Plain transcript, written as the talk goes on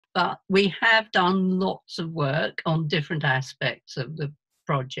but we have done lots of work on different aspects of the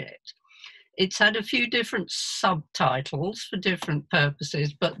project. It's had a few different subtitles for different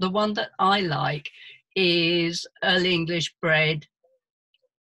purposes, but the one that I like is Early English Bread,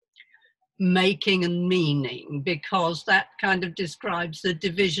 Making and Meaning, because that kind of describes the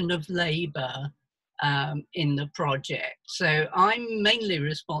division of labour in the project. So I'm mainly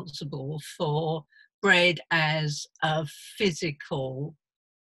responsible for bread as a physical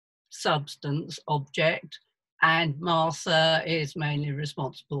substance, object, and Martha is mainly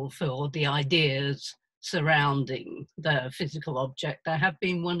responsible for the ideas surrounding the physical object. There have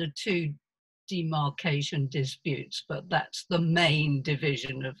been one or two demarcation disputes, but that's the main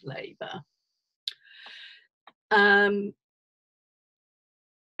division of labour.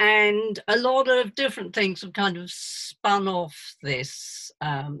 And a lot of different things have kind of spun off this,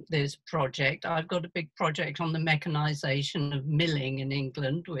 this project. I've got a big project on the mechanisation of milling in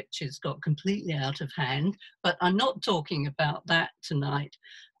England, which has got completely out of hand, but I'm not talking about that tonight.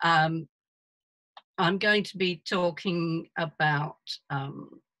 I'm going to be talking about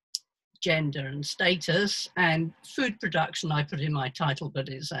gender and status, and food production I put in my title, but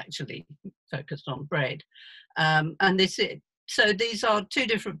it's actually focused on bread. And this is, so these are two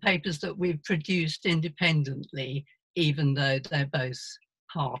different papers that we've produced independently, even though they're both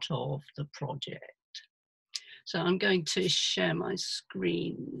part of the project. So I'm going to share my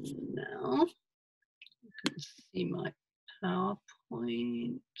screen now. You can see my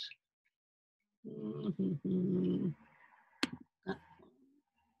PowerPoint.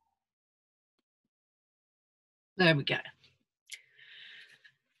 There we go.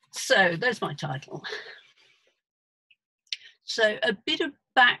 So there's my title. So a bit of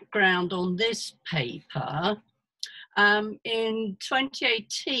background on this paper. In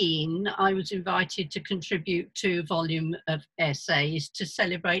 2018, I was invited to contribute to a volume of essays to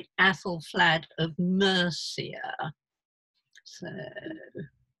celebrate Athelflaed of Mercia. So,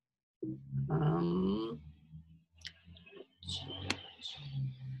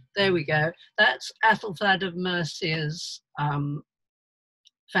 there we go. That's Athelflaed of Mercia's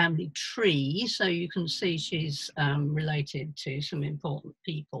family tree, so you can see she's related to some important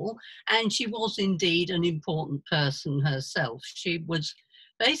people, and she was indeed an important person herself. She was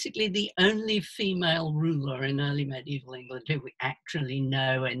basically the only female ruler in early medieval England who we actually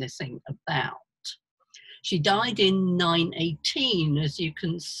know anything about. She died in 918, as you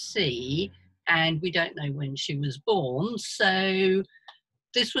can see, and we don't know when she was born, so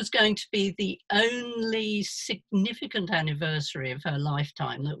this was going to be the only significant anniversary of her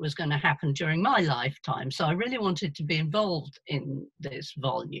lifetime that was going to happen during my lifetime. So I really wanted to be involved in this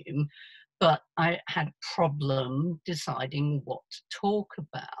volume, but I had a problem deciding what to talk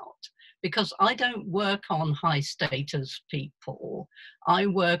about, because I don't work on high status people. I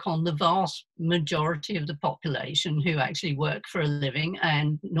work on the vast majority of the population who actually work for a living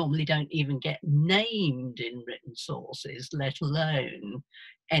and normally don't even get named in written sources, let alone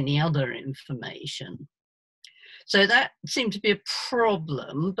any other information. So that seemed to be a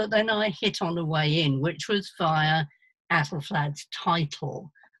problem, but then I hit on a way in, which was via Athelflaed's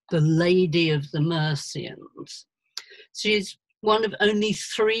title, the Lady of the Mercians. She's one of only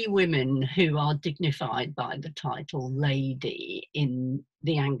 3 women who are dignified by the title Lady in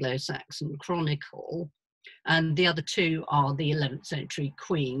the Anglo-Saxon Chronicle, and the other 2 are the 11th century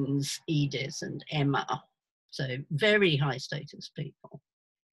queens, Edith and Emma, so very high status people.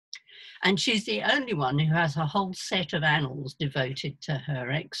 And she's the only one who has a whole set of annals devoted to her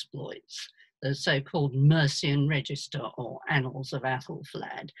exploits, the so-called Mercian Register or Annals of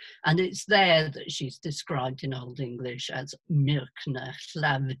Athelflaed. And it's there that she's described in Old English as Mircna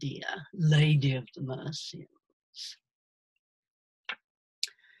Llavdia, Lady of the Mercians.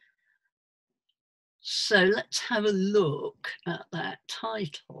 So let's have a look at that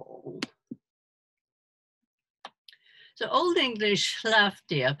title. So Old English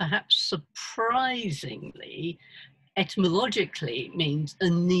Llavdia, perhaps surprisingly, etymologically means a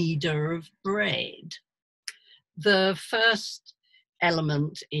kneader of bread. The first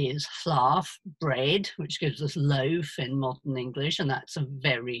element is hlaf, bread, which gives us loaf in modern English, and that's a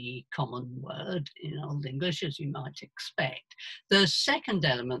very common word in Old English, as you might expect. The second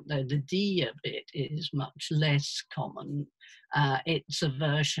element, though, the dia bit, is much less common. It's a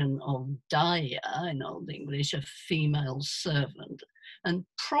version of dia in Old English, a female servant, and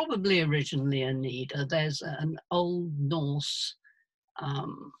probably originally a kneader. There's an Old Norse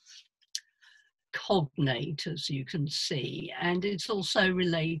cognate, as you can see, and it's also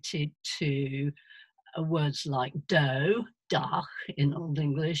related to words like dough, Dach in Old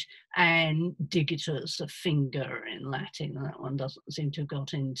English, and digitus, a finger in Latin. That one doesn't seem to have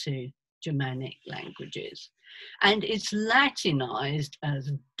got into Germanic languages. And it's Latinized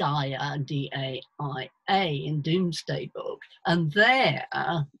as dia, D-A-I-A, in Domesday Book. And there,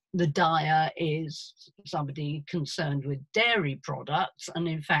 the dia is somebody concerned with dairy products. And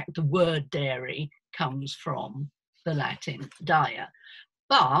in fact, the word dairy comes from the Latin dia.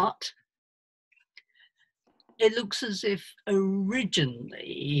 But it looks as if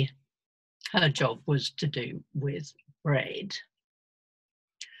originally her job was to do with bread.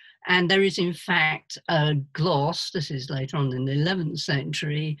 And there is, in fact, a gloss, this is later on in the 11th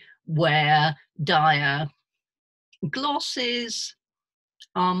century, where gloss is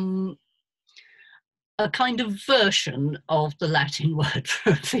a kind of version of the Latin word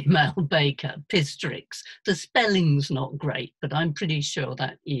for a female baker, pistrix. The spelling's not great, but I'm pretty sure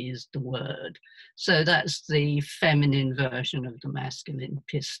that is the word. So that's the feminine version of the masculine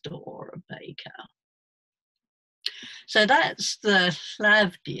pistor, a baker. So that's the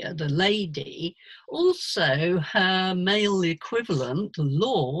Hlavdia, the lady. Also, her male equivalent, the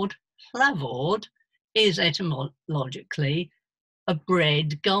lord, Hlavord, is etymologically a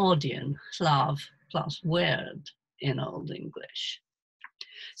bread guardian, Hlav plus word in Old English.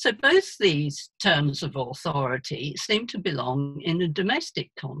 So both these terms of authority seem to belong in a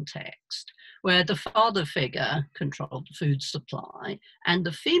domestic context, where the father figure controlled the food supply and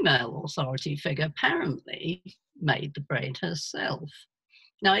the female authority figure apparently made the bread herself.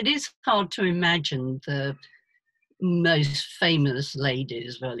 Now, it is hard to imagine the most famous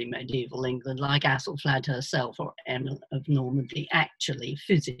ladies of early medieval England, like Athelflaed herself or Emma of Normandy, actually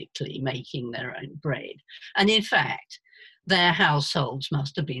physically making their own bread. And in fact, their households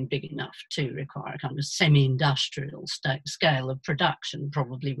must have been big enough to require a kind of semi-industrial scale of production,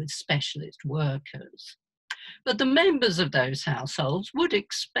 probably with specialist workers. But the members of those households would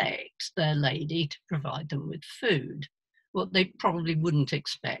expect their lady to provide them with food. What they probably wouldn't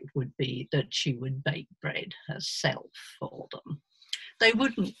expect would be that she would bake bread herself for them. They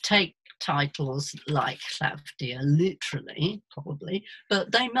wouldn't take titles like Hlavdia literally, probably,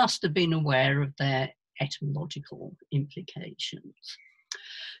 but they must have been aware of their etymological implications.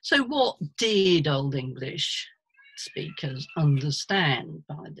 So what did Old English speakers understand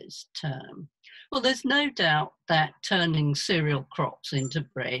by this term? Well, there's no doubt that turning cereal crops into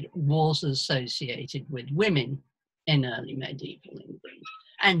bread was associated with women in early medieval England,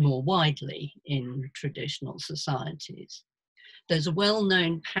 and more widely in traditional societies. There's a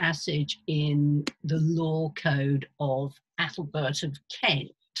well-known passage in the law code of Athelbert of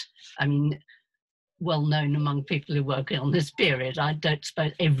Kent. I mean, well known among people who work on this period. I don't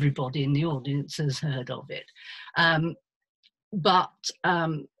suppose everybody in the audience has heard of it. But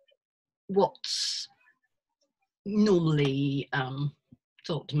what's normally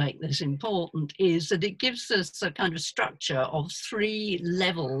thought to make this important is that it gives us a kind of structure of 3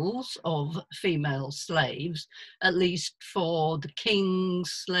 levels of female slaves, at least for the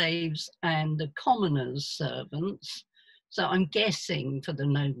king's slaves and the commoners' servants. So I'm guessing for the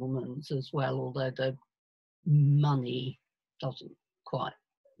noblemen's as well, although the money doesn't quite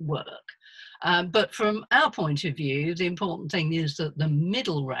work. But from our point of view, the important thing is that the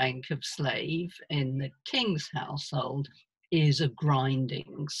middle rank of slave in the king's household is a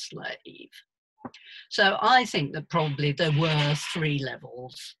grinding slave. So I think that probably there were 3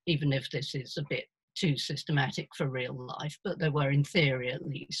 levels, even if this is a bit too systematic for real life, but there were in theory at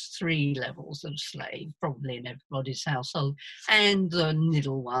least 3 levels of slave, probably in everybody's household, and the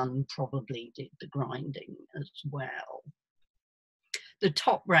middle one probably did the grinding as well. The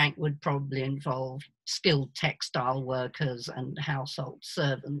top rank would probably involve skilled textile workers and household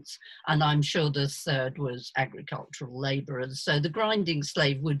servants, and I'm sure the third was agricultural labourers. So the grinding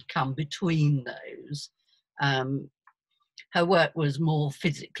slave would come between those. Her work was more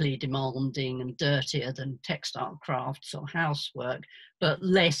physically demanding and dirtier than textile crafts or housework, but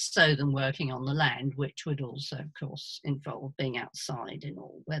less so than working on the land, which would also, of course, involve being outside in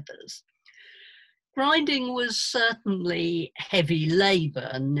all weathers. Grinding was certainly heavy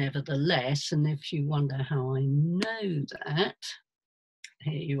labour, nevertheless, and if you wonder how I know that,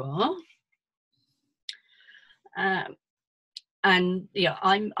 here you are. And yeah,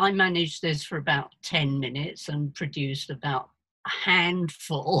 I managed this for about 10 minutes and produced about a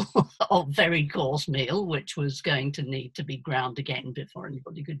handful of very coarse meal, which was going to need to be ground again before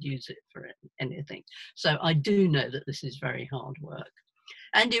anybody could use it for anything. So I do know that this is very hard work.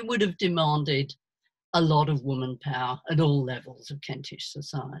 And it would have demanded a lot of woman power at all levels of Kentish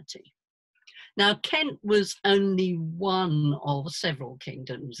society. Now, Kent was only one of several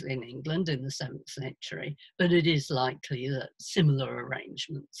kingdoms in England in the 7th century, but it is likely that similar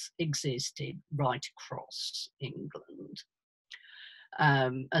arrangements existed right across England.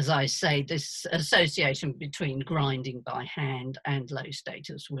 As I say, this association between grinding by hand and low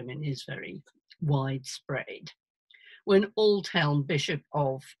status women is very widespread. When Aldhelm, Bishop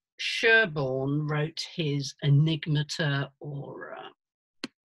of Sherborne, wrote his Enigmata, or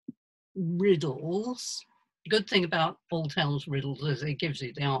riddles, good thing about Aldhelm's riddles is it gives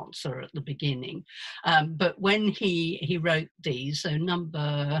you the answer at the beginning. But when he wrote these, so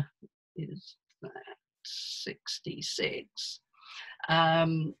number is that 66, a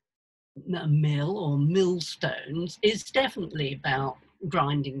mill or millstones is definitely about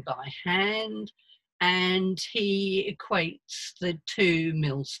grinding by hand, and he equates the two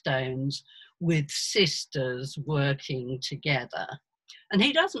millstones with sisters working together. And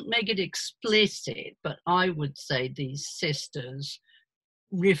he doesn't make it explicit, but I would say these sisters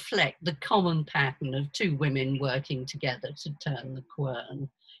reflect the common pattern of two women working together to turn the quern,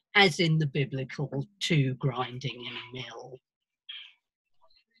 as in the biblical two grinding in a mill.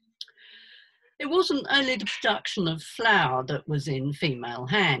 It wasn't only the production of flour that was in female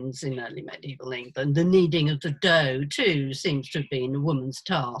hands in early medieval England. The kneading of the dough, too, seems to have been a woman's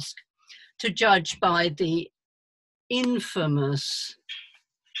task, to judge by the infamous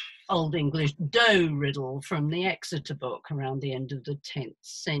Old English dough riddle from the Exeter book around the end of the 10th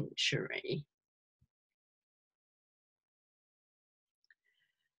century.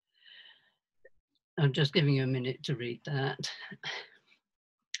 I'm just giving you a minute to read that.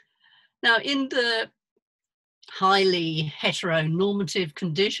 Now, in the highly heteronormative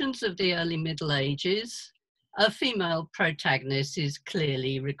conditions of the early Middle Ages, a female protagonist is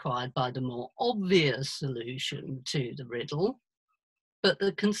clearly required by the more obvious solution to the riddle, but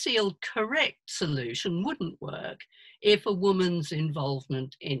the concealed correct solution wouldn't work if a woman's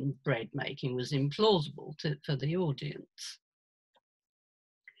involvement in bread making was implausible for the audience.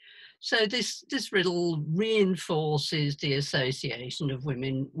 So this riddle reinforces the association of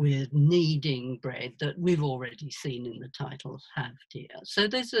women with kneading bread that we've already seen in the title Have Dear. So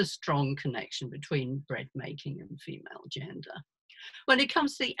there's a strong connection between bread making and female gender. When it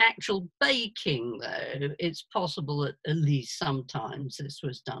comes to the actual baking, though, it's possible that at least sometimes this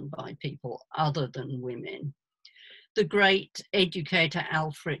was done by people other than women. The great educator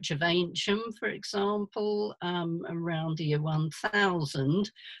Alfred of Ancient, for example, around the year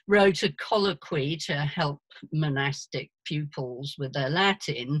 1000, wrote a colloquy to help monastic pupils with their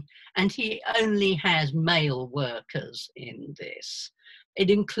Latin, and he only has male workers in this. It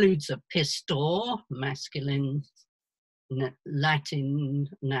includes a pistor, masculine Latin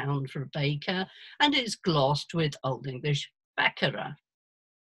noun for baker, and it's glossed with Old English baccara,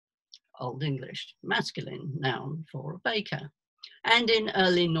 Old English masculine noun for a baker. And in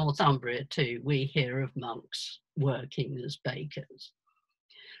early Northumbria too, we hear of monks working as bakers.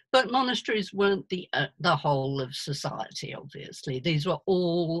 But monasteries weren't the whole of society, obviously. These were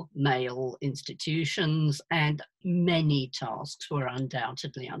all male institutions, and many tasks were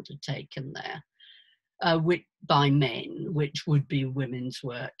undoubtedly undertaken there by men, which would be women's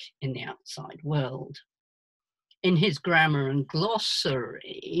work in the outside world. In his Grammar and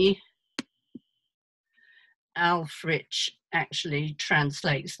Glossary, Alfred actually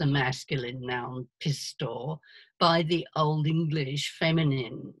translates the masculine noun pistor by the Old English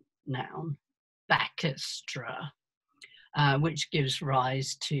feminine noun Bacchestra, which gives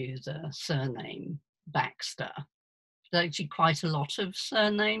rise to the surname Baxter. There's actually quite a lot of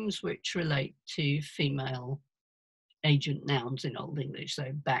surnames which relate to female agent nouns in Old English,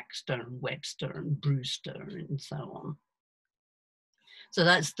 so Baxter and Webster and Brewster and so on. So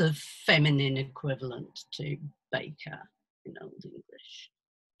that's the feminine equivalent to baker in Old English.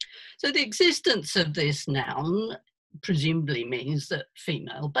 So the existence of this noun presumably means that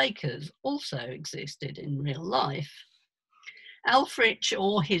female bakers also existed in real life. Alfred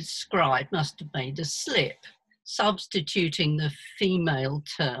or his scribe must have made a slip, substituting the female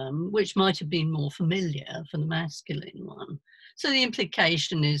term, which might have been more familiar, for the masculine one. So the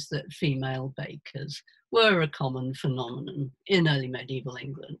implication is that female bakers were a common phenomenon in early medieval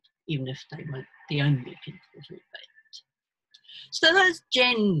England, even if they weren't the only people who baked. So that's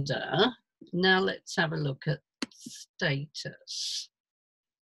gender. Now let's have a look at status.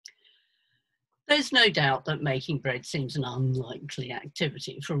 There's no doubt that making bread seems an unlikely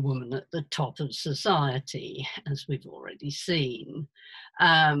activity for a woman at the top of society, as we've already seen.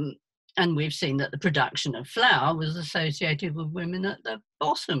 And we've seen that the production of flour was associated with women at the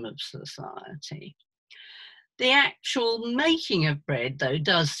bottom of society. The actual making of bread, though,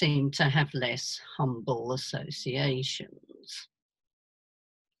 does seem to have less humble associations.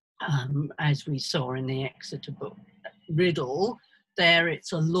 As we saw in the Exeter book riddle, there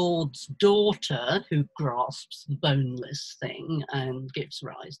it's a lord's daughter who grasps the boneless thing and gives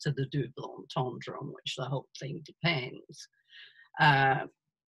rise to the double entendre on which the whole thing depends.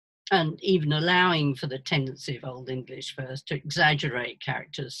 And even allowing for the tendency of Old English verse to exaggerate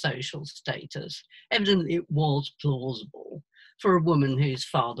characters' social status, evidently it was plausible for a woman whose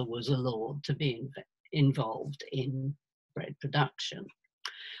father was a lord to be involved in bread production.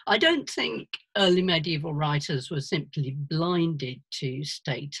 I don't think early medieval writers were simply blinded to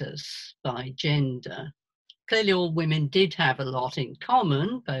status by gender. Clearly all women did have a lot in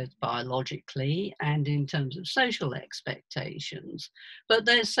common, both biologically and in terms of social expectations, but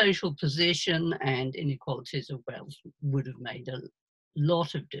their social position and inequalities of wealth would have made a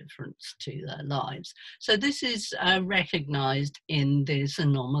lot of difference to their lives. So this is recognised in this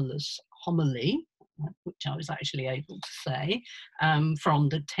anomalous homily, which I was actually able to say, from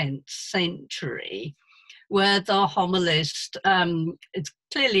the 10th century, where the homilist is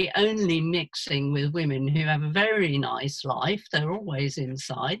clearly only mixing with women who have a very nice life. They're always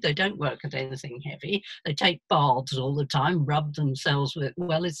inside. They don't work at anything heavy. They take baths all the time, rub themselves with,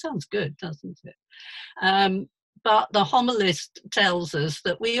 well, it sounds good, doesn't it? But the homilist tells us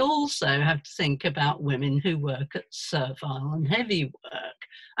that we also have to think about women who work at servile and heavy work.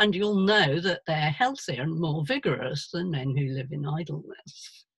 And you'll know that they're healthier and more vigorous than men who live in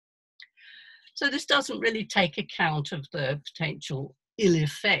idleness. So this doesn't really take account of the potential ill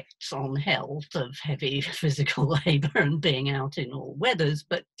effects on health of heavy physical labour and being out in all weathers,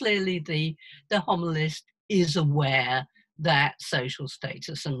 but clearly the homilist is aware that social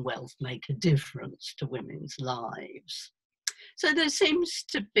status and wealth make a difference to women's lives. So there seems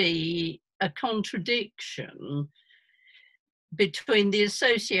to be a contradiction between the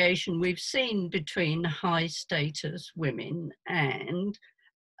association we've seen between high status women and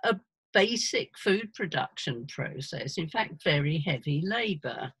a basic food production process, in fact, very heavy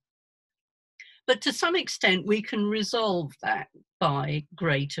labour. But to some extent, we can resolve that by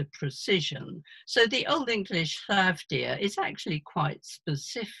greater precision. So the Old English llafdir is actually quite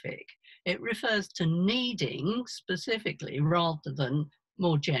specific. It refers to kneading specifically rather than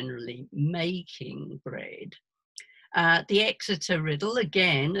more generally making bread. The Exeter riddle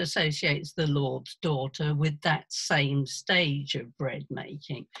again associates the Lord's daughter with that same stage of bread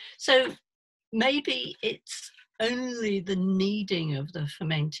making. So maybe it's only the kneading of the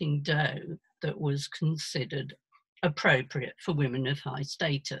fermenting dough that was considered appropriate for women of high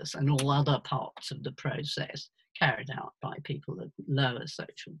status, and all other parts of the process carried out by people of lower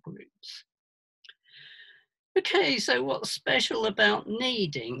social groups. Okay, so what's special about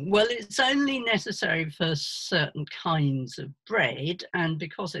kneading? Well, it's only necessary for certain kinds of bread, and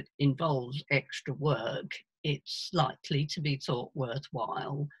because it involves extra work, it's likely to be thought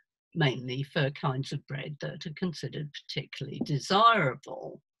worthwhile, mainly for kinds of bread that are considered particularly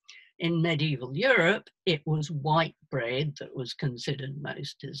desirable. In medieval Europe, it was white bread that was considered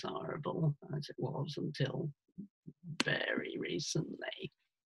most desirable, as it was until very recently.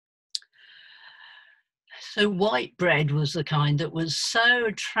 So white bread was the kind that was so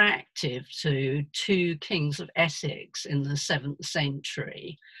attractive to two kings of Essex in the 7th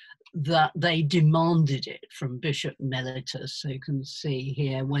century that they demanded it from Bishop Mellitus. So you can see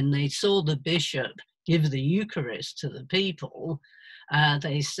here, when they saw the bishop give the Eucharist to the people,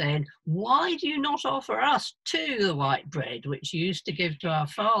 they said, why do you not offer us too the white bread, which you used to give to our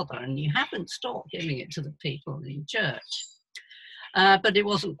father, and you haven't stopped giving it to the people in church? But it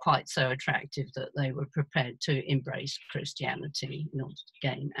wasn't quite so attractive that they were prepared to embrace Christianity in order to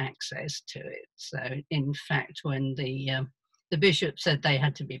gain access to it. So in fact, when the bishop said they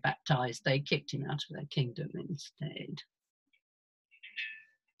had to be baptized, they kicked him out of their kingdom instead.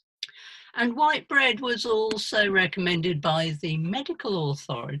 And white bread was also recommended by the medical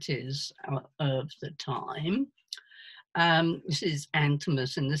authorities of the time. This is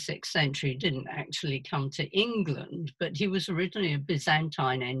Antimus in the 6th century, didn't actually come to England, but he was originally a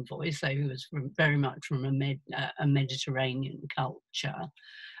Byzantine envoy, so he was very much from a Mediterranean culture.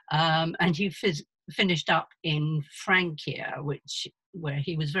 And he finished up in Francia, where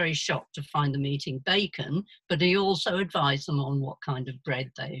he was very shocked to find them eating bacon, but he also advised them on what kind of bread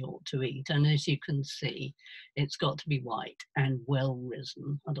they ought to eat. And as you can see, it's got to be white and well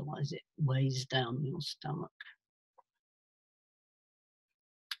risen, otherwise it weighs down your stomach.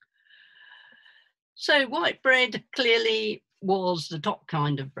 So white bread clearly was the top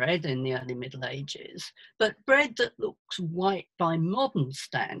kind of bread in the early Middle Ages, but bread that looks white by modern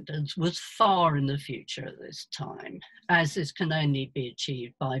standards was far in the future at this time, as this can only be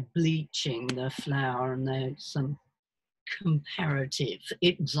achieved by bleaching the flour, and there's some comparative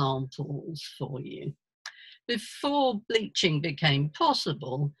examples for you. Before bleaching became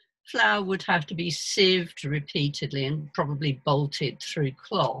possible, flour would have to be sieved repeatedly and probably bolted through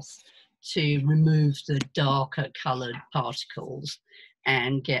cloth to remove the darker coloured particles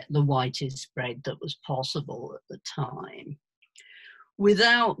and get the whitest bread that was possible at the time.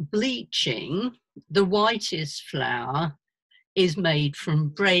 Without bleaching, the whitest flour is made from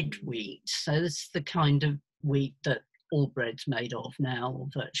bread wheat. So this is the kind of wheat that all bread's made of now, or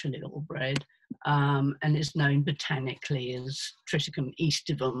virtually all bread, and is known botanically as Triticum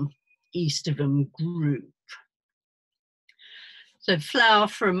aestivum group. So flour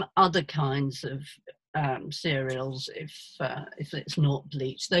from other kinds of cereals, if it's not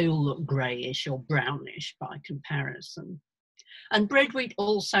bleached, they all look greyish or brownish by comparison. And bread wheat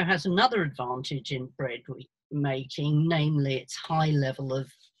also has another advantage in bread wheat making, namely its high level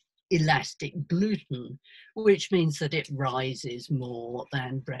of elastic gluten, which means that it rises more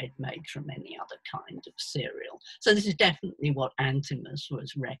than bread made from any other kind of cereal. So this is definitely what Anthemus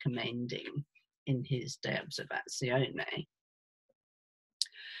was recommending in his De Observatione.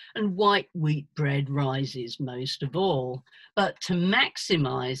 And white wheat bread rises most of all. But to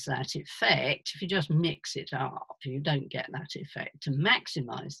maximize that effect, if you just mix it up, you don't get that effect. To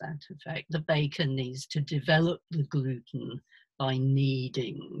maximize that effect, the baker needs to develop the gluten by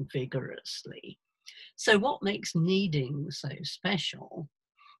kneading vigorously. So what makes kneading so special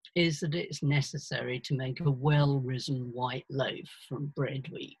is that it's necessary to make a well-risen white loaf from bread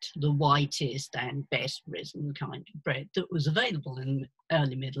wheat, the whitest and best risen kind of bread that was available in the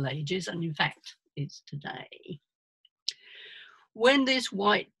early Middle Ages, and in fact is today. When this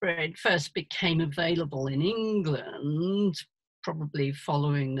white bread first became available in England, probably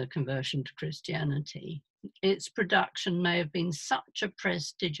following the conversion to Christianity, its production may have been such a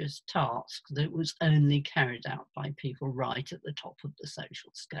prestigious task that it was only carried out by people right at the top of the social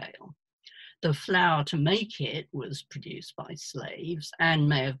scale. The flour to make it was produced by slaves and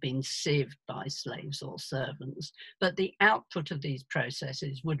may have been sieved by slaves or servants, but the output of these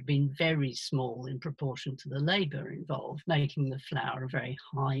processes would have been very small in proportion to the labour involved, making the flour a very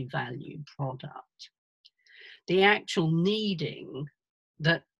high value product. The actual kneading,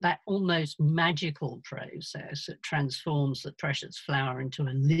 that almost magical process that transforms the precious flour into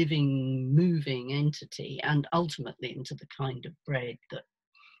a living, moving entity and ultimately into the kind of bread that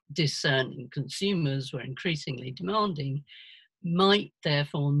discerning consumers were increasingly demanding, might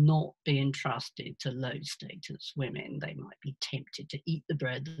therefore not be entrusted to low status women. They might be tempted to eat the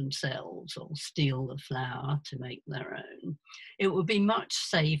bread themselves or steal the flour to make their own. It would be much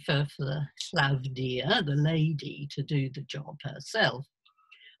safer for the slavdia, the lady, to do the job herself.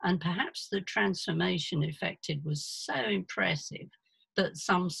 And perhaps the transformation effected was so impressive that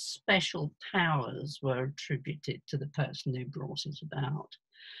some special powers were attributed to the person who brought it about,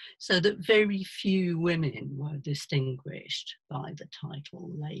 so that very few women were distinguished by the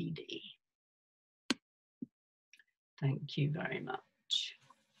title lady. Thank you very much.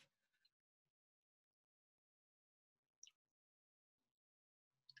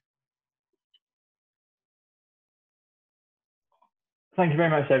 Thank you very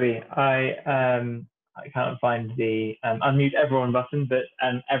much, Debbie. I can't find the unmute everyone button, but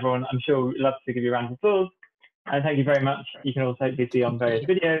everyone, I'm sure, would love to give you a round of applause. And thank you very much. You can also hopefully see on various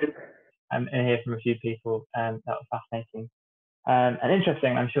videos and hear from a few people. That was fascinating and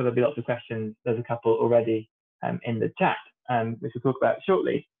interesting. I'm sure there'll be lots of questions. There's a couple already in the chat, which we'll talk about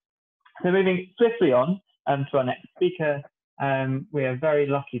shortly. So moving swiftly on to our next speaker, we are very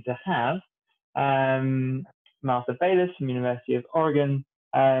lucky to have Martha Bayless from the University of Oregon.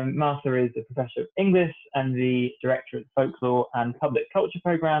 Martha is a professor of English and the director of the Folklore and Public Culture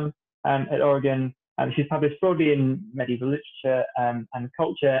program at Oregon. She's published broadly in medieval literature and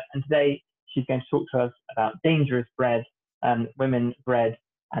culture, and today she's going to talk to us about dangerous bread, women, bread,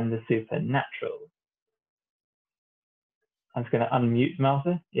 and the supernatural. I'm just going to unmute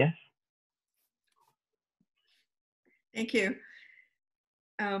Martha. Yes. Thank you.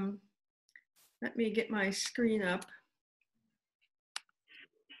 Let me get my screen up.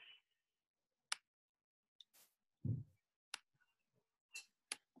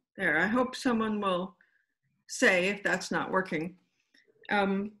 There, I hope someone will say if that's not working.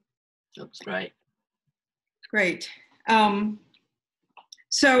 Looks great. Great.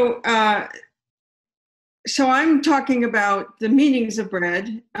 So I'm talking about the meanings of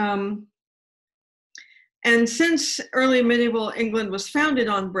bread. And since early medieval England was founded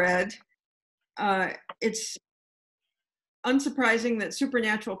on bread, it's unsurprising that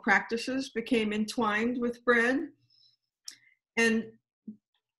supernatural practices became entwined with bread. And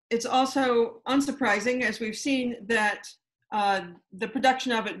it's also unsurprising, as we've seen, that the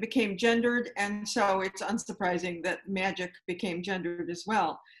production of it became gendered, and so it's unsurprising that magic became gendered as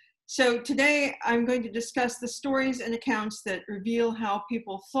well. So today I'm going to discuss the stories and accounts that reveal how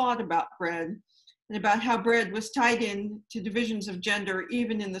people thought about bread and about how bread was tied in to divisions of gender,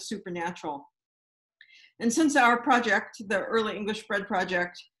 even in the supernatural. And since our project, the Early English Bread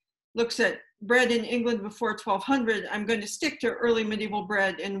Project, looks at bread in England before 1200, I'm going to stick to early medieval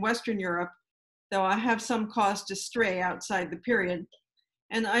bread in Western Europe, though I have some cause to stray outside the period.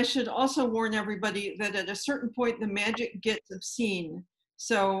 And I should also warn everybody that at a certain point, the magic gets obscene.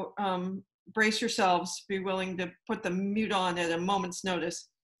 So brace yourselves, be willing to put the mute on at a moment's notice.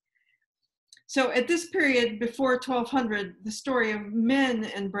 So at this period, before 1200, the story of men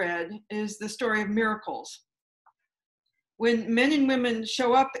and bread is the story of miracles. When men and women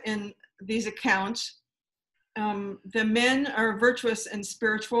show up in these accounts, the men are virtuous and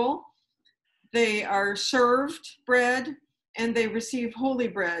spiritual. They are served bread and they receive holy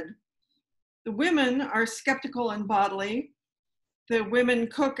bread. The women are skeptical and bodily. The women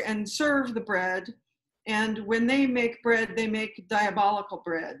cook and serve the bread. And when they make bread, they make diabolical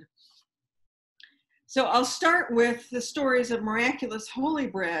bread. So I'll start with the stories of miraculous holy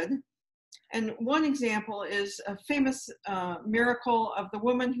bread. And one example is a famous miracle of the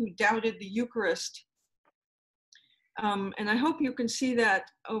woman who doubted the Eucharist. And I hope you can see that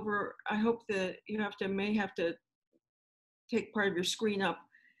over, I hope that you may have to take part of your screen up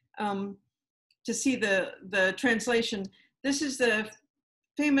to see the translation. This is the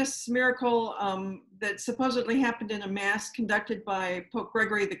famous miracle that supposedly happened in a mass conducted by Pope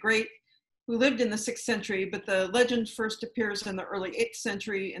Gregory the Great, who lived in the 6th century, but the legend first appears in the early 8th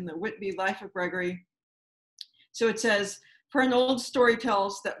century in the Whitby Life of Gregory. So it says, for an old story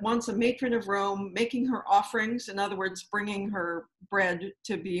tells that once a matron of Rome, making her offerings, in other words, bringing her bread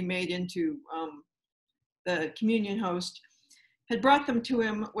to be made into the communion host, had brought them to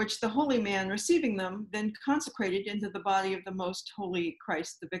him, which the holy man, receiving them, then consecrated into the body of the most holy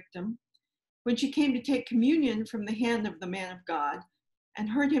Christ the victim. When she came to take communion from the hand of the man of God, and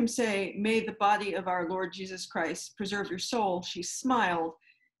heard him say, may the body of our Lord Jesus Christ preserve your soul, she smiled.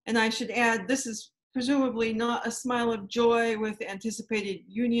 And I should add, this is presumably not a smile of joy with anticipated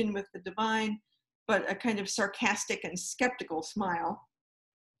union with the divine, but a kind of sarcastic and skeptical smile.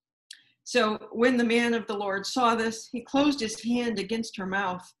 So when the man of the Lord saw this, he closed his hand against her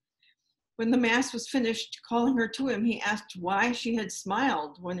mouth. When the mass was finished, calling her to him, he asked why she had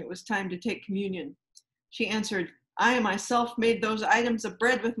smiled when it was time to take communion. She answered, I myself made those items of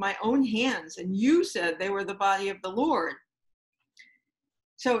bread with my own hands, and you said they were the body of the Lord.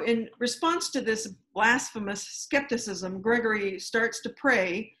 So in response to this blasphemous skepticism, Gregory starts to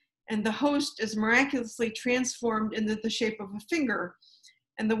pray, and the host is miraculously transformed into the shape of a finger,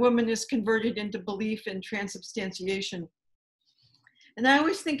 and the woman is converted into belief in transubstantiation. And I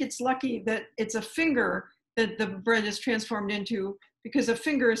always think it's lucky that it's a finger that the bread is transformed into, because a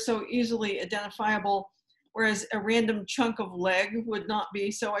finger is so easily identifiable, whereas a random chunk of leg would not be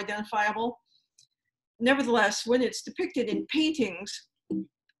so identifiable. Nevertheless, when it's depicted in paintings,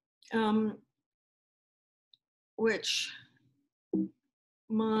 which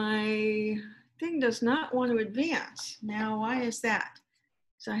my thing does not want to advance. Now, why is that?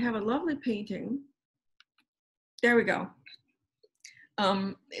 So I have a lovely painting. There we go.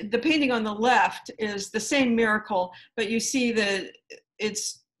 The painting on the left is the same miracle, but you see that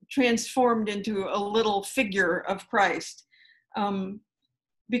it's transformed into a little figure of Christ.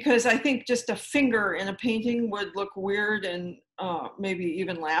 Because I think just a finger in a painting would look weird and maybe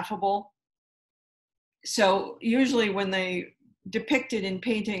even laughable. So usually when they depict it in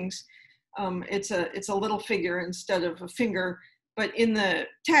paintings, it's a little figure instead of a finger, but in the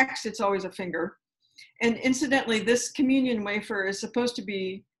text, it's always a finger. And incidentally, this communion wafer is supposed to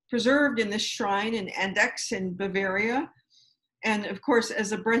be preserved in this shrine in Andex in Bavaria. And of course,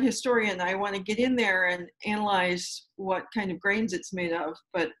 as a bread historian, I want to get in there and analyze what kind of grains it's made of,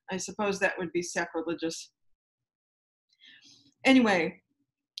 but I suppose that would be sacrilegious. Anyway,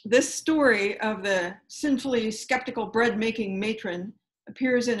 this story of the sinfully skeptical bread-making matron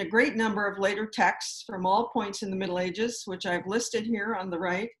appears in a great number of later texts from all points in the Middle Ages, which I've listed here on the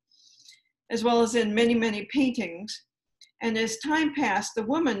right, as well as in many, many paintings. And as time passed, the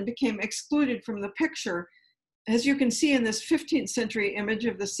woman became excluded from the picture. As you can see in this 15th century image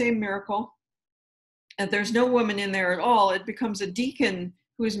of the same miracle, and there's no woman in there at all. It becomes a deacon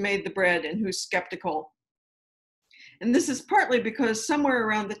who's made the bread and who's skeptical. And this is partly because somewhere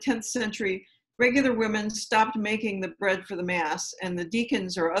around the 10th century, regular women stopped making the bread for the Mass, and the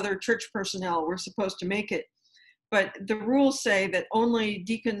deacons or other church personnel were supposed to make it. But the rules say that only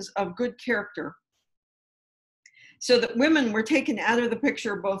deacons of good character, so that women were taken out of the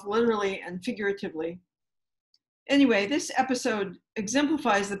picture both literally and figuratively. Anyway, this episode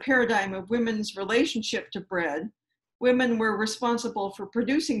exemplifies the paradigm of women's relationship to bread. Women were responsible for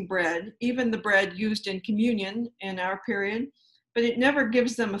producing bread, even the bread used in communion in our period, but it never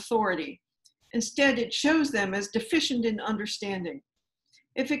gives them authority. Instead, it shows them as deficient in understanding.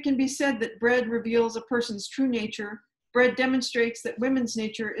 If it can be said that bread reveals a person's true nature, bread demonstrates that women's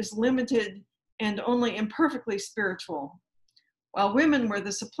nature is limited and only imperfectly spiritual. While women were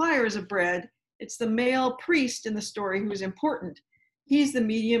the suppliers of bread, it's the male priest in the story who is important. He's the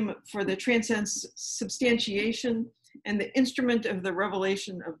medium for the transubstantiation and the instrument of the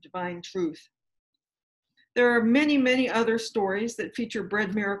revelation of divine truth. There are many, many other stories that feature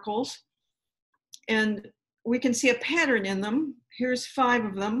bread miracles, and we can see a pattern in them. Here's 5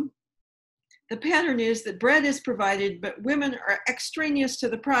 of them. The pattern is that bread is provided, but women are extraneous to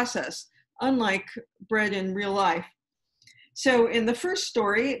the process, unlike bread in real life. So in the first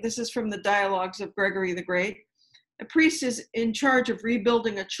story, this is from the dialogues of Gregory the Great, a priest is in charge of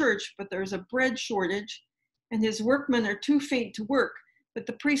rebuilding a church, but there's a bread shortage, and his workmen are too faint to work. But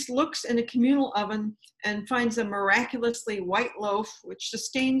the priest looks in a communal oven and finds a miraculously white loaf, which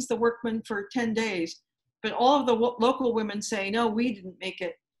sustains the workmen for 10 days. But all of the local women say, no, we didn't make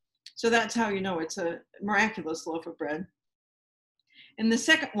it. So that's how you know it's a miraculous loaf of bread. In the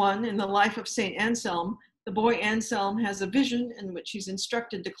second one, in the life of St. Anselm, the boy Anselm has a vision in which he's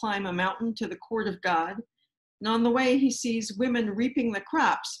instructed to climb a mountain to the court of God. And on the way, he sees women reaping the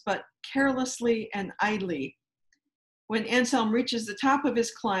crops, but carelessly and idly. When Anselm reaches the top of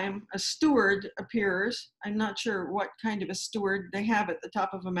his climb, a steward appears. I'm not sure what kind of a steward they have at the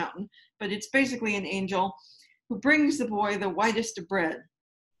top of a mountain, but it's basically an angel who brings the boy the whitest of bread.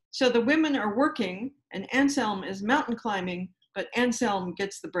 So the women are working, and Anselm is mountain climbing, but Anselm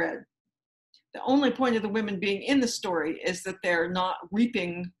gets the bread. The only point of the women being in the story is that they're not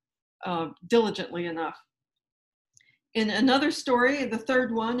reaping diligently enough. In another story, the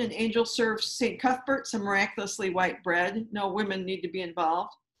third one, an angel serves St. Cuthbert some miraculously white bread. No women need to be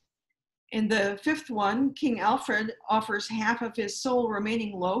involved. In the fifth one, King Alfred offers half of his sole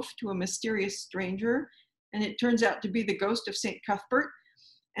remaining loaf to a mysterious stranger, and it turns out to be the ghost of St. Cuthbert.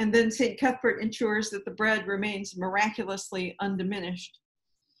 And then St. Cuthbert ensures that the bread remains miraculously undiminished.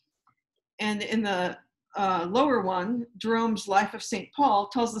 And in the lower one, Jerome's Life of St. Paul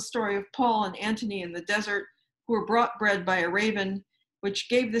tells the story of Paul and Antony in the desert, who were brought bread by a raven, which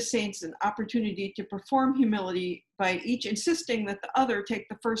gave the saints an opportunity to perform humility by each insisting that the other take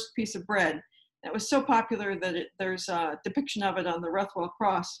the first piece of bread. That was so popular that there's a depiction of it on the Rothwell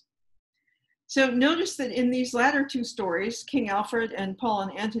Cross. So notice that in these latter 2 stories, King Alfred and Paul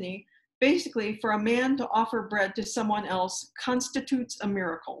and Antony, basically for a man to offer bread to someone else constitutes a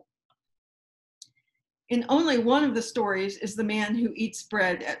miracle. In only one of the stories is the man who eats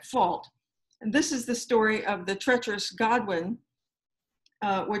bread at fault. And this is the story of the treacherous Godwin,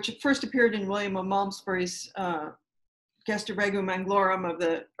 which first appeared in William of Malmesbury's Gesta Regum Anglorum of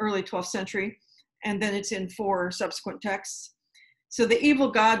the early 12th century, and then it's in 4 subsequent texts. So the evil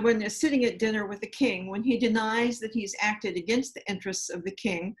Godwin is sitting at dinner with the king when he denies that he's acted against the interests of the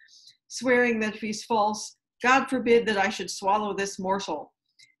king, swearing that if he's false, God forbid that I should swallow this morsel.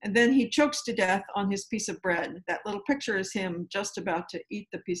 And then he chokes to death on his piece of bread. That little picture is him just about to eat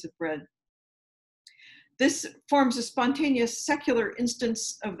the piece of bread. This forms a spontaneous secular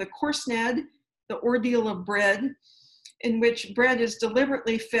instance of the korsnad, the ordeal of bread, in which bread is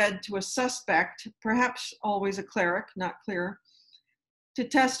deliberately fed to a suspect, perhaps always a cleric, not clear, to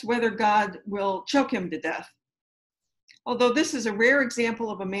test whether God will choke him to death. Although this is a rare example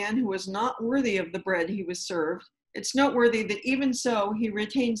of a man who was not worthy of the bread he was served, it's noteworthy that even so, he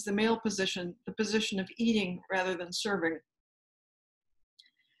retains the male position, the position of eating rather than serving.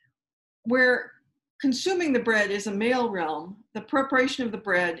 Where consuming the bread is a male realm, the preparation of the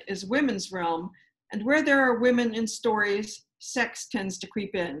bread is women's realm, and where there are women in stories, sex tends to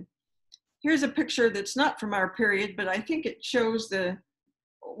creep in. Here's a picture that's not from our period, but I think it shows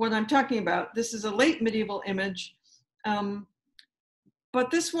what I'm talking about. This is a late medieval image, but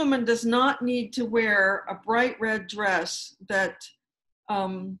this woman does not need to wear a bright red dress that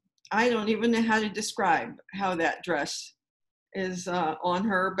I don't even know how to describe how that dress is on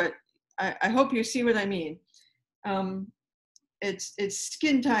her, but I hope you see what I mean. It's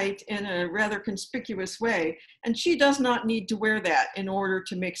skin tight in a rather conspicuous way, and she does not need to wear that in order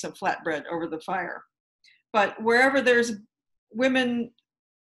to make some flatbread over the fire. But wherever there's women,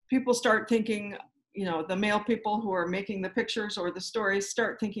 people start thinking, you know, the male people who are making the pictures or the stories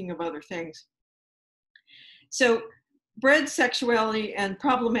start thinking of other things. So bread sexuality and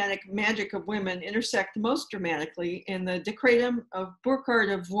problematic magic of women intersect most dramatically in the decretum of Burkhard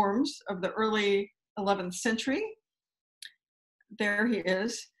of Worms of the early 11th century. There he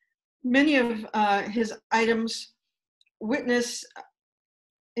is. Many of his items witness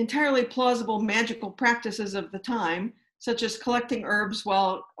entirely plausible magical practices of the time, such as collecting herbs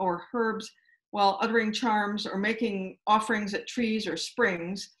while uttering charms or making offerings at trees or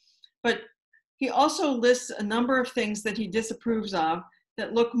springs. But he also lists a number of things that he disapproves of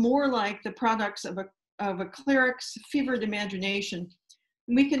that look more like the products of a cleric's fevered imagination.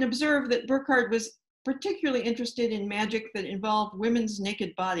 And we can observe that Burkhard was particularly interested in magic that involved women's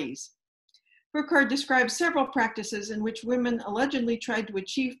naked bodies. Burkhard describes several practices in which women allegedly tried to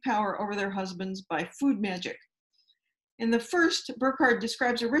achieve power over their husbands by food magic. In the first, Burkhard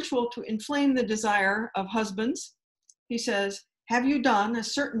describes a ritual to inflame the desire of husbands. He says, "Have you done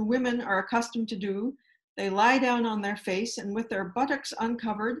as certain women are accustomed to do? They lie down on their face, and with their buttocks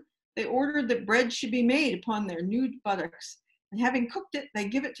uncovered, they order that bread should be made upon their nude buttocks, and having cooked it, they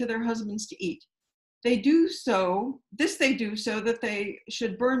give it to their husbands to eat. They do so that they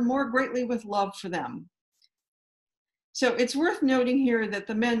should burn more greatly with love for them." So it's worth noting here that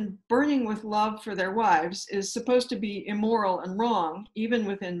the men burning with love for their wives is supposed to be immoral and wrong, even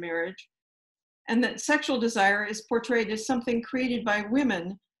within marriage, and that sexual desire is portrayed as something created by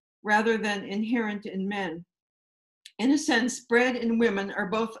women rather than inherent in men. In a sense, bread and women are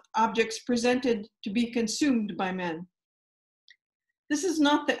both objects presented to be consumed by men. This is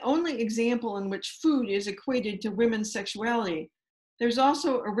not the only example in which food is equated to women's sexuality. There's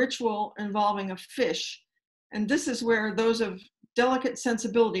also a ritual involving a fish, and this is where those of delicate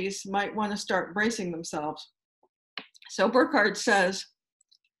sensibilities might want to start bracing themselves. So Burkhard says,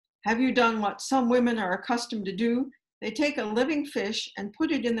 "Have you done what some women are accustomed to do? They take a living fish and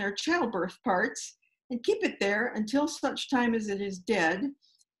put it in their childbirth parts and keep it there until such time as it is dead,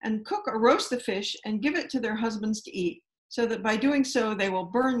 and cook or roast the fish and give it to their husbands to eat, so that by doing so, they will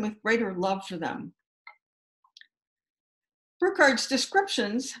burn with greater love for them." Burkhard's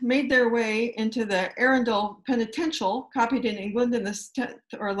descriptions made their way into the Arundel Penitential, copied in England in the 10th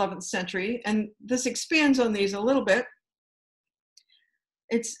or 11th century, and this expands on these a little bit.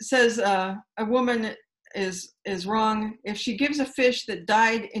 It says a woman is wrong if she gives a fish that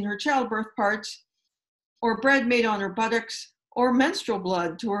died in her childbirth parts, or bread made on her buttocks, or menstrual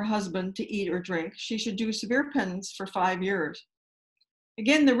blood to her husband to eat or drink. She should do severe penance for 5 years.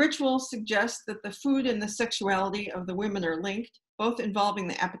 Again, the ritual suggests that the food and the sexuality of the women are linked, both involving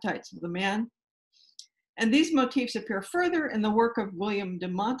the appetites of the man. And these motifs appear further in the work of William de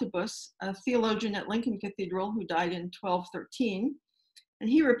Montibus, a theologian at Lincoln Cathedral who died in 1213. And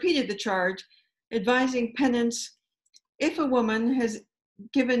he repeated the charge, advising penance if a woman has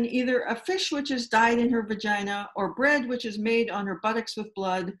given either a fish which has died in her vagina, or bread which is made on her buttocks with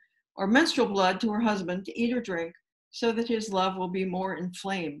blood, or menstrual blood to her husband to eat or drink, so that his love will be more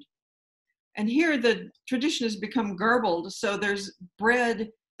inflamed. And here the tradition has become garbled. So there's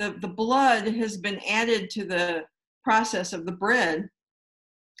bread, the blood has been added to the process of the bread,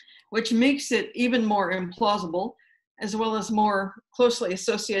 which makes it even more implausible, as well as more closely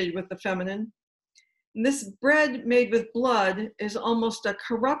associated with the feminine. And this bread made with blood is almost a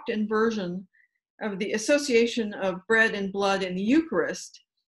corrupt inversion of the association of bread and blood in the Eucharist,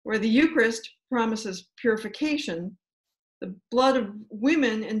 where the Eucharist promises purification. The blood of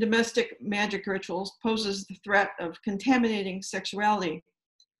women in domestic magic rituals poses the threat of contaminating sexuality.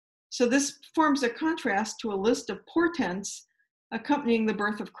 So this forms a contrast to a list of portents accompanying the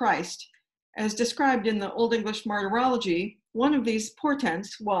birth of Christ. As described in the Old English Martyrology, one of these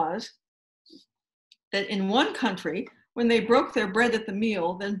portents was that in one country, when they broke their bread at the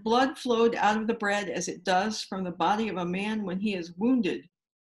meal, then blood flowed out of the bread as it does from the body of a man when he is wounded.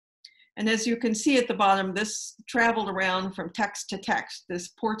 And as you can see at the bottom, this traveled around from text to text, this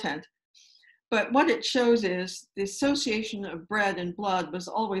portent. But what it shows is the association of bread and blood was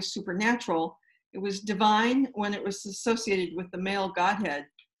always supernatural. It was divine when it was associated with the male Godhead,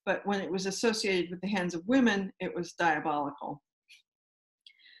 but when it was associated with the hands of women, it was diabolical.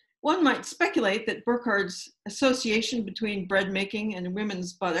 One might speculate that Burkhard's association between bread making and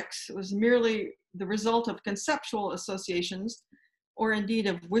women's buttocks was merely the result of conceptual associations, or indeed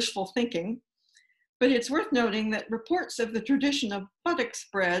of wishful thinking. But it's worth noting that reports of the tradition of buttocks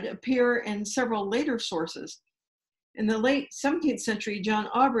bread appear in several later sources. In the late 17th century, John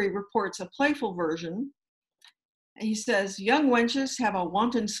Aubrey reports a playful version. He says, young wenches have a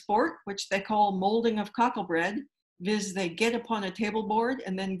wanton sport, which they call molding of cockle bread, viz. They get upon a table board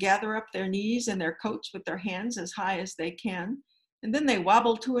and then gather up their knees and their coats with their hands as high as they can. And then they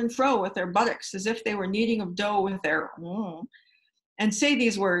wobble to and fro with their buttocks as if they were kneading of dough with their and say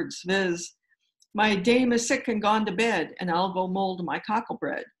these words, viz. My dame is sick and gone to bed, and I'll go mold my cockle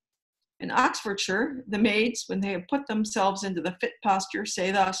bread. In Oxfordshire, the maids, when they have put themselves into the fit posture,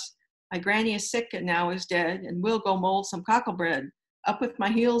 say thus, my granny is sick and now is dead, and we'll go mold some cockle bread. Up with my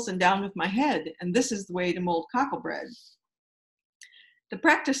heels and down with my head, and this is the way to mold cockle bread. The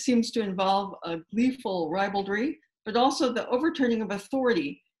practice seems to involve a gleeful ribaldry, but also the overturning of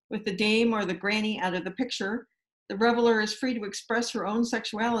authority. With the dame or the granny out of the picture, the reveler is free to express her own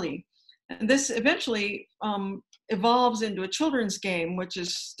sexuality. And this eventually evolves into a children's game, which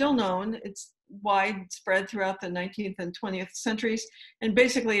is still known. It's widespread throughout the 19th and 20th centuries. And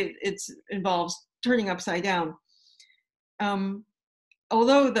basically it involves turning upside down.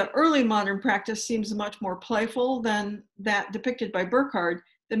 Although the early modern practice seems much more playful than that depicted by Burckhardt,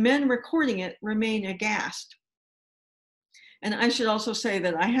 the men recording it remain aghast. And I should also say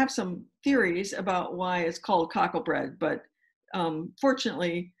that I have some theories about why it's called cockle bread, but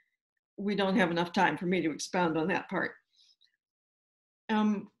fortunately, we don't have enough time for me to expound on that part.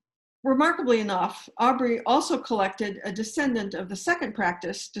 Remarkably enough, Aubrey also collected a descendant of the second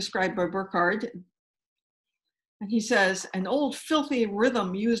practice described by Burckhardt. And he says, an old filthy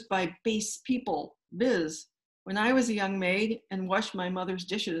rhythm used by base people, viz. When I was a young maid and washed my mother's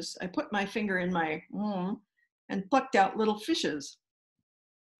dishes, I put my finger in my and plucked out little fishes.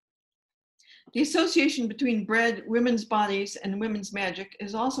 The association between bread, women's bodies, and women's magic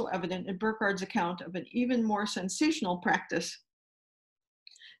is also evident in Burckhardt's account of an even more sensational practice.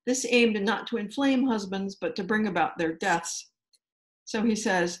 This aimed not to inflame husbands, but to bring about their deaths. So he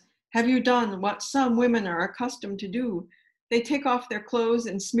says, have you done what some women are accustomed to do? They take off their clothes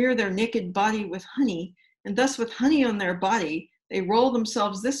and smear their naked body with honey, and thus with honey on their body, they roll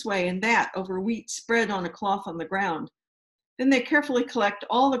themselves this way and that over wheat spread on a cloth on the ground. Then they carefully collect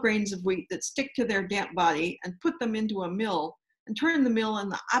all the grains of wheat that stick to their damp body and put them into a mill and turn the mill in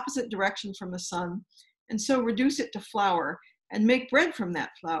the opposite direction from the sun, and so reduce it to flour and make bread from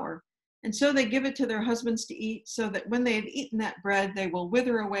that flour. And so they give it to their husbands to eat, so that when they have eaten that bread, they will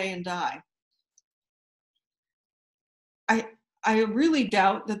wither away and die. I really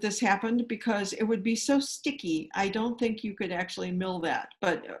doubt that this happened because it would be so sticky. I don't think you could actually mill that,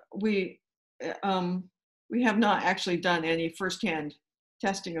 but we have not actually done any firsthand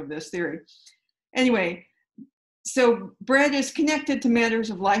testing of this theory. Anyway, so bread is connected to matters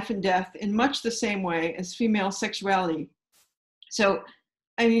of life and death in much the same way as female sexuality. So,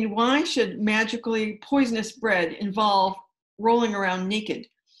 I mean, why should magically poisonous bread involve rolling around naked?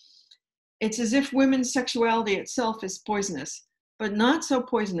 It's as if women's sexuality itself is poisonous, but not so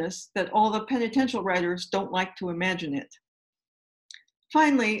poisonous that all the penitential writers don't like to imagine it.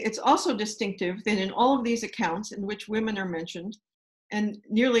 Finally, it's also distinctive that in all of these accounts in which women are mentioned, and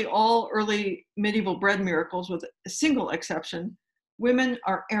nearly all early medieval bread miracles with a single exception, women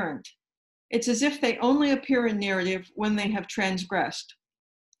are errant. It's as if they only appear in narrative when they have transgressed.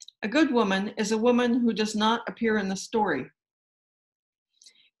 A good woman is a woman who does not appear in the story.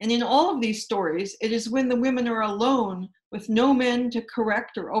 And in all of these stories, it is when the women are alone with no men to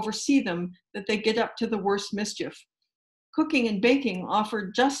correct or oversee them that they get up to the worst mischief. Cooking and baking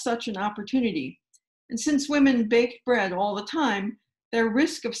offered just such an opportunity. And since women baked bread all the time, their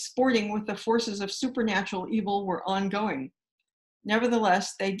risk of sporting with the forces of supernatural evil were ongoing.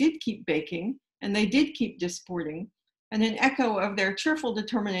 Nevertheless, they did keep baking, and they did keep disporting, and an echo of their cheerful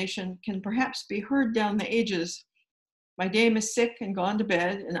determination can perhaps be heard down the ages. My dame is sick and gone to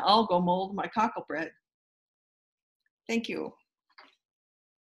bed, and I'll go mold my cockle bread. Thank you.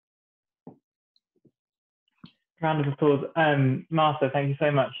 Round of applause. Martha, thank you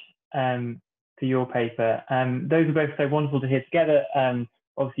so much for your paper. Those are both so wonderful to hear together.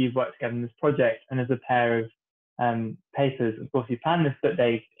 Obviously, you've worked together in this project, and as a pair of papers, of course, you planned this, but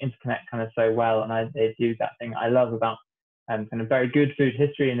they interconnect kind of so well, and they do that thing I love about kind of very good food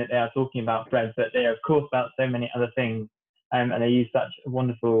history, in that they are talking about bread, but they are, of course, about so many other things, and they use such a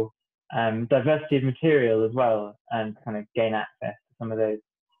wonderful diversity of material as well, and kind of gain access to some of those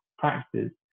practices.